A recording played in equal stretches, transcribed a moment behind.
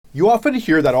You often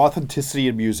hear that authenticity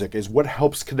in music is what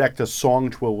helps connect a song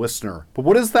to a listener. But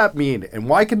what does that mean? And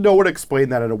why can no one explain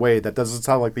that in a way that doesn't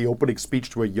sound like the opening speech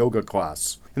to a yoga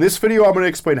class? In this video, I'm going to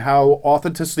explain how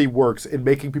authenticity works in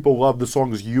making people love the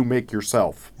songs you make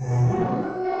yourself.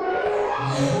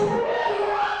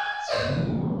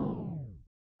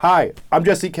 Hi, I'm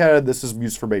Jesse Cannon, this is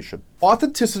Musformation.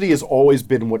 Authenticity has always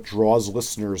been what draws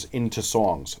listeners into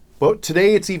songs, but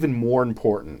today it's even more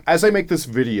important. As I make this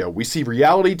video, we see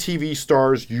reality TV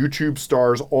stars, YouTube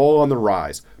stars all on the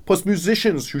rise, plus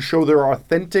musicians who show their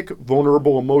authentic,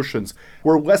 vulnerable emotions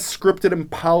who are less scripted and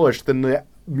polished than the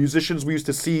musicians we used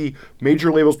to see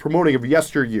major labels promoting of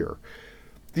yesteryear.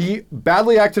 The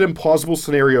badly acted and plausible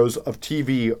scenarios of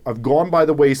TV have gone by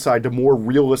the wayside to more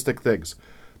realistic things.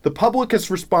 The public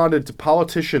has responded to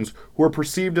politicians who are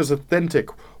perceived as authentic,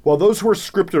 while those who are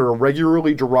scripted are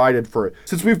regularly derided for it,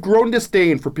 since we've grown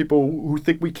disdain for people who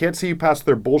think we can't see past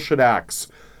their bullshit acts.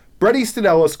 Bret Easton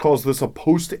Ellis calls this a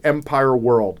post-Empire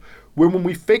world, where when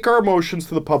we fake our emotions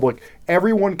to the public,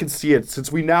 everyone can see it,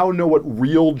 since we now know what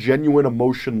real, genuine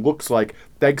emotion looks like,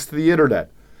 thanks to the internet.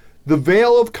 The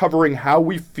veil of covering how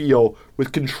we feel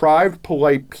with contrived,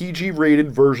 polite,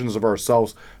 PG-rated versions of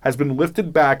ourselves has been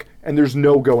lifted back, and there's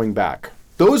no going back.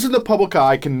 Those in the public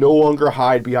eye can no longer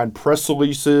hide behind press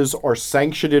releases or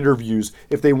sanctioned interviews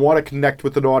if they want to connect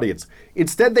with an audience.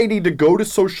 Instead, they need to go to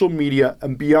social media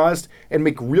and be honest and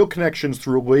make real connections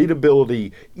through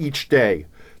relatability each day.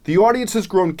 The audience has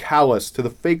grown callous to the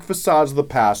fake facades of the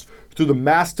past through the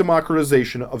mass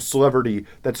democratization of celebrity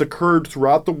that's occurred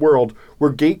throughout the world, where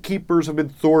gatekeepers have been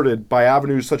thwarted by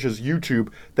avenues such as YouTube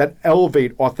that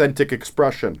elevate authentic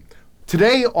expression.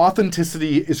 Today,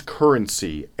 authenticity is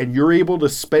currency, and you're able to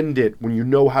spend it when you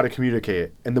know how to communicate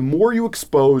it. And the more you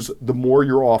expose, the more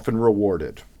you're often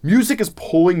rewarded. Music is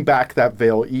pulling back that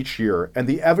veil each year, and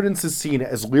the evidence is seen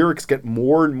as lyrics get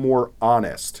more and more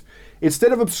honest.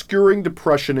 Instead of obscuring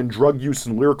depression and drug use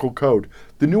and lyrical code,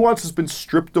 the nuance has been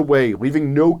stripped away,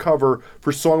 leaving no cover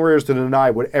for songwriters to deny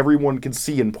what everyone can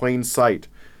see in plain sight.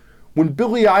 When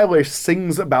Billie Eilish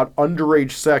sings about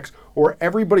underage sex, or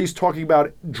everybody's talking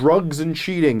about drugs and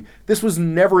cheating, this was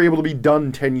never able to be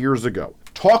done 10 years ago.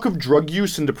 Talk of drug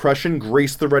use and depression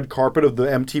graced the red carpet of the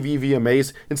MTV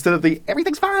VMAs instead of the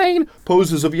 "everything's fine"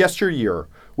 poses of yesteryear,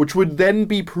 which would then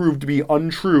be proved to be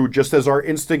untrue, just as our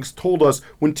instincts told us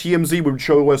when TMZ would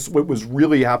show us what was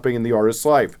really happening in the artist's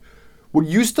life. What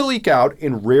used to leak out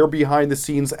in rare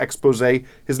behind-the-scenes expose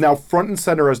is now front and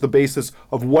center as the basis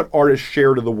of what artists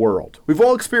share to the world. We've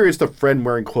all experienced a friend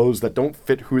wearing clothes that don't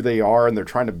fit who they are and they're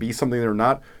trying to be something they're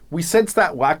not. We sense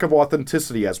that lack of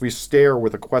authenticity as we stare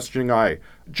with a questioning eye.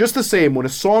 Just the same, when a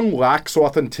song lacks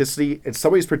authenticity and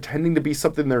somebody's pretending to be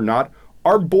something they're not,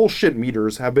 our bullshit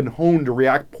meters have been honed to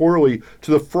react poorly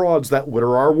to the frauds that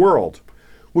litter our world.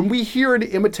 When we hear an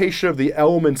imitation of the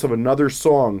elements of another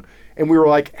song, and we were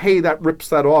like, hey, that rips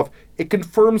that off, it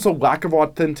confirms a lack of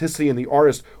authenticity in the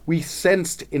artist we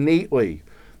sensed innately.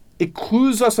 It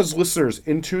clues us as listeners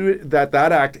into that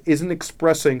act isn't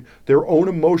expressing their own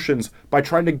emotions by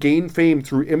trying to gain fame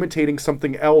through imitating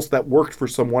something else that worked for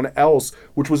someone else,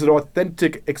 which was an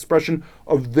authentic expression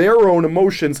of their own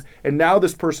emotions, and now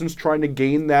this person's trying to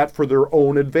gain that for their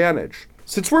own advantage.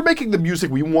 Since we're making the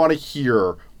music we want to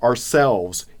hear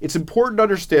ourselves, it's important to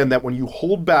understand that when you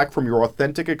hold back from your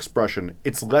authentic expression,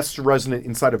 it's less resonant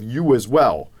inside of you as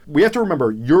well. We have to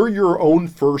remember, you're your own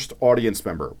first audience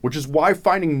member, which is why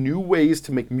finding new ways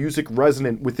to make music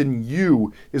resonant within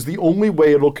you is the only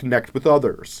way it'll connect with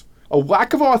others. A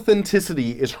lack of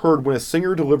authenticity is heard when a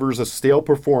singer delivers a stale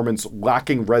performance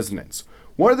lacking resonance.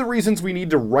 One of the reasons we need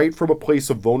to write from a place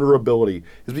of vulnerability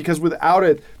is because without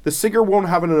it, the singer won't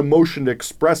have an emotion to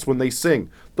express when they sing.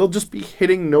 They'll just be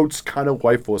hitting notes kind of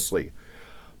lifelessly.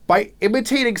 By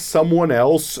imitating someone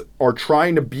else or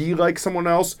trying to be like someone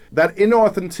else, that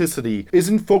inauthenticity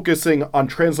isn't focusing on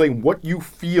translating what you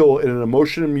feel in an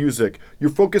emotion in music. You're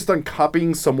focused on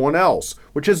copying someone else,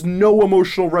 which has no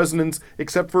emotional resonance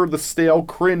except for the stale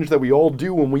cringe that we all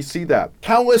do when we see that.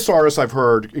 Countless artists I've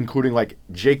heard, including like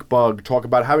Jake Bugg, talk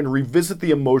about having to revisit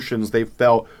the emotions they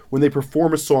felt when they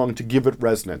perform a song to give it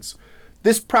resonance.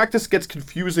 This practice gets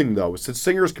confusing though, since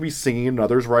singers can be singing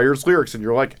another writer's lyrics and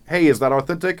you're like, hey, is that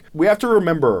authentic? We have to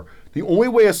remember, the only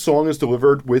way a song is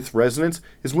delivered with resonance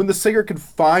is when the singer can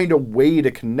find a way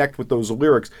to connect with those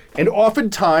lyrics. And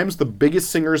oftentimes, the biggest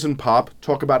singers in pop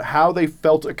talk about how they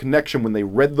felt a connection when they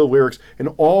read the lyrics and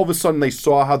all of a sudden they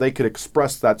saw how they could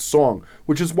express that song,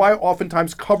 which is why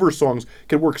oftentimes cover songs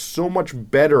can work so much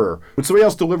better when somebody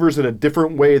else delivers it a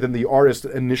different way than the artist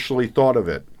initially thought of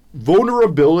it.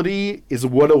 Vulnerability is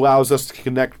what allows us to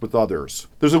connect with others.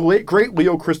 There's a great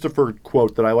Leo Christopher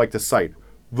quote that I like to cite.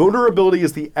 Vulnerability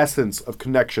is the essence of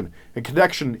connection, and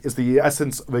connection is the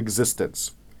essence of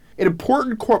existence. An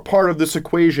important part of this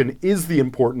equation is the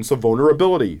importance of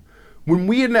vulnerability. When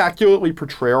we inaccurately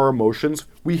portray our emotions,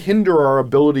 we hinder our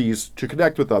abilities to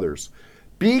connect with others.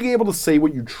 Being able to say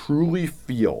what you truly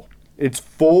feel, its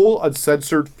full,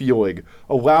 uncensored feeling,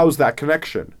 allows that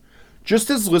connection.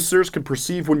 Just as listeners can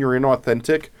perceive when you're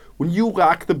inauthentic, when you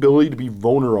lack the ability to be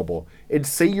vulnerable and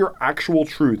say your actual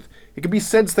truth, it can be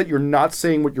sensed that you're not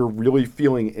saying what you're really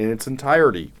feeling in its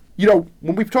entirety. You know,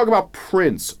 when we talk about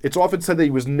Prince, it's often said that he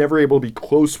was never able to be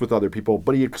close with other people,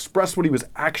 but he expressed what he was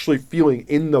actually feeling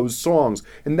in those songs,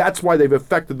 and that's why they've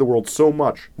affected the world so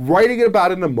much. Writing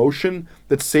about an emotion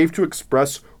that's safe to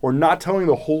express or not telling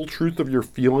the whole truth of your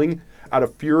feeling out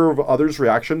of fear of others'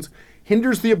 reactions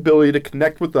hinders the ability to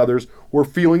connect with others who are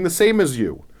feeling the same as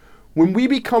you. When we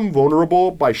become vulnerable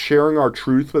by sharing our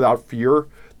truth without fear,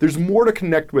 there's more to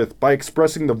connect with by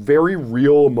expressing the very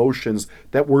real emotions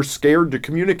that we're scared to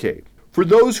communicate. For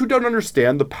those who don't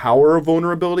understand the power of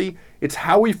vulnerability, it's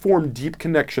how we form deep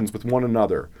connections with one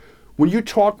another. When you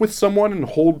talk with someone and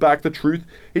hold back the truth,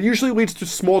 it usually leads to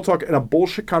small talk and a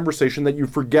bullshit conversation that you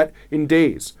forget in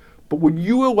days. But when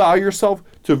you allow yourself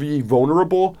to be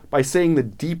vulnerable by saying the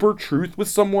deeper truth with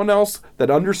someone else that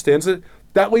understands it,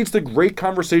 that leads to great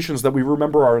conversations that we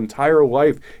remember our entire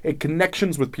life and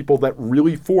connections with people that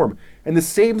really form. And the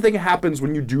same thing happens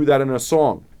when you do that in a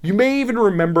song. You may even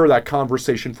remember that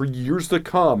conversation for years to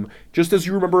come, just as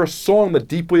you remember a song that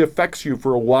deeply affects you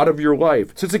for a lot of your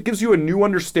life, since it gives you a new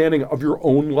understanding of your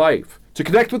own life. To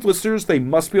connect with listeners, they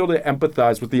must be able to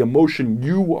empathize with the emotion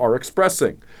you are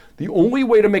expressing. The only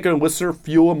way to make a listener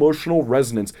feel emotional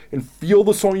resonance and feel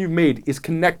the song you've made is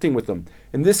connecting with them.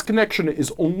 And this connection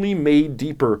is only made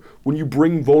deeper when you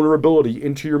bring vulnerability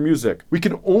into your music. We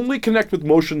can only connect with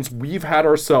emotions we've had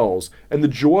ourselves, and the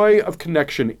joy of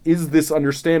connection is this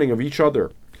understanding of each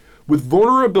other. With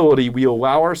vulnerability, we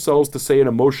allow ourselves to say an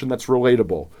emotion that's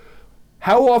relatable.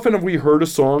 How often have we heard a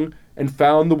song and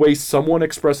found the way someone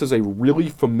expresses a really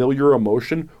familiar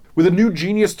emotion with a new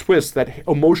genius twist that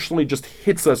emotionally just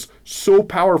hits us so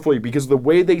powerfully because the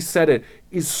way they said it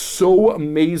is so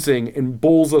amazing and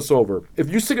bowls us over? If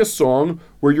you sing a song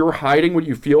where you're hiding what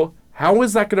you feel, how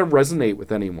is that going to resonate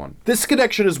with anyone? This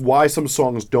connection is why some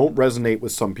songs don't resonate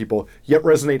with some people, yet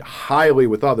resonate highly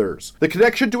with others. The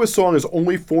connection to a song is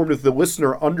only formed if the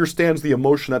listener understands the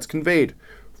emotion that's conveyed.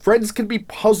 Friends can be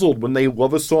puzzled when they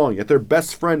love a song, yet their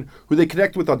best friend, who they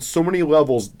connect with on so many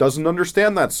levels, doesn't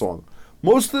understand that song.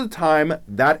 Most of the time,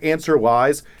 that answer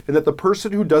lies in that the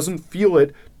person who doesn't feel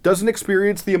it doesn't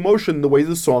experience the emotion the way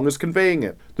the song is conveying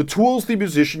it. The tools the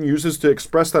musician uses to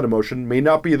express that emotion may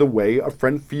not be the way a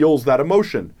friend feels that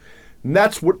emotion. And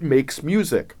that's what makes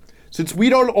music. Since we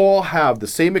don't all have the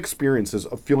same experiences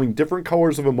of feeling different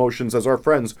colors of emotions as our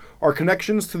friends, our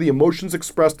connections to the emotions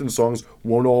expressed in songs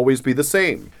won't always be the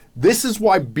same. This is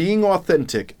why being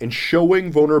authentic and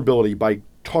showing vulnerability by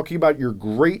talking about your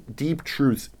great deep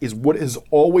truths is what has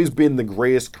always been the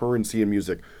greatest currency in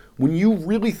music. When you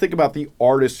really think about the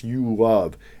artists you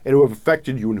love and who have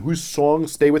affected you and whose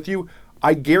songs stay with you,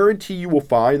 I guarantee you will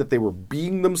find that they were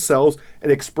being themselves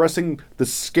and expressing the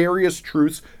scariest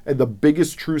truths and the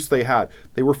biggest truths they had.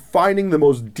 They were finding the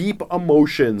most deep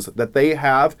emotions that they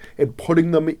have and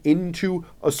putting them into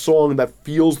a song that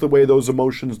feels the way those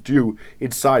emotions do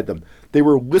inside them. They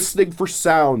were listening for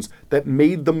sounds that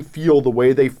made them feel the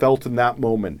way they felt in that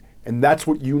moment. And that's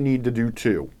what you need to do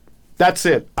too. That's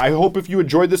it. I hope if you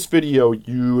enjoyed this video,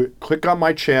 you click on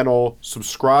my channel,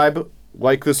 subscribe,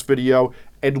 like this video,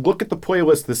 and look at the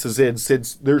playlist this is in,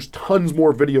 since there's tons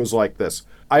more videos like this.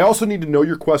 I also need to know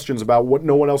your questions about what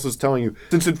no one else is telling you,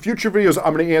 since in future videos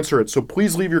I'm going to answer it, so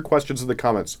please leave your questions in the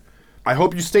comments. I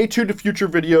hope you stay tuned to future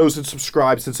videos and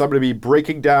subscribe, since I'm going to be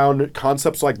breaking down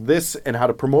concepts like this and how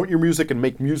to promote your music and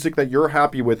make music that you're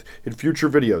happy with in future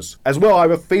videos. As well, I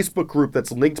have a Facebook group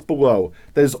that's linked below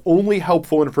that is only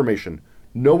helpful information.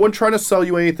 No one trying to sell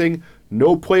you anything,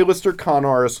 no playlist or con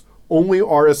artists, only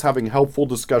artists having helpful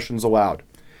discussions allowed.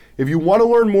 If you want to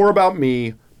learn more about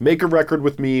me, make a record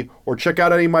with me, or check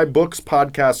out any of my books,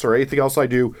 podcasts, or anything else I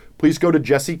do, please go to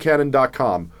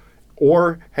jessecannon.com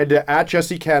or head to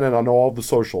 @jessecannon on all of the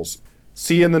socials.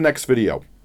 See you in the next video.